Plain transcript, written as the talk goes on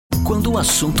Quando o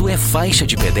assunto é faixa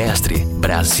de pedestre,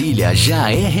 Brasília já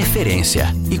é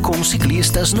referência. E com os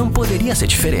ciclistas não poderia ser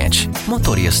diferente.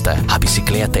 Motorista, a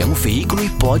bicicleta é um veículo e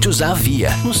pode usar a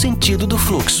via, no sentido do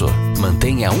fluxo.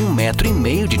 Mantenha 1,5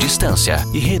 metro de distância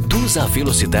e reduza a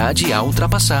velocidade ao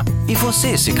ultrapassar. E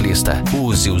você, ciclista,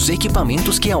 use os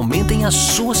equipamentos que aumentem a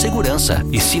sua segurança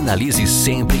e sinalize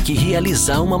sempre que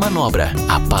realizar uma manobra.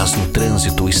 A paz no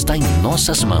trânsito está em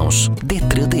nossas mãos.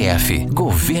 Detran DF,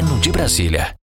 Governo de Brasília.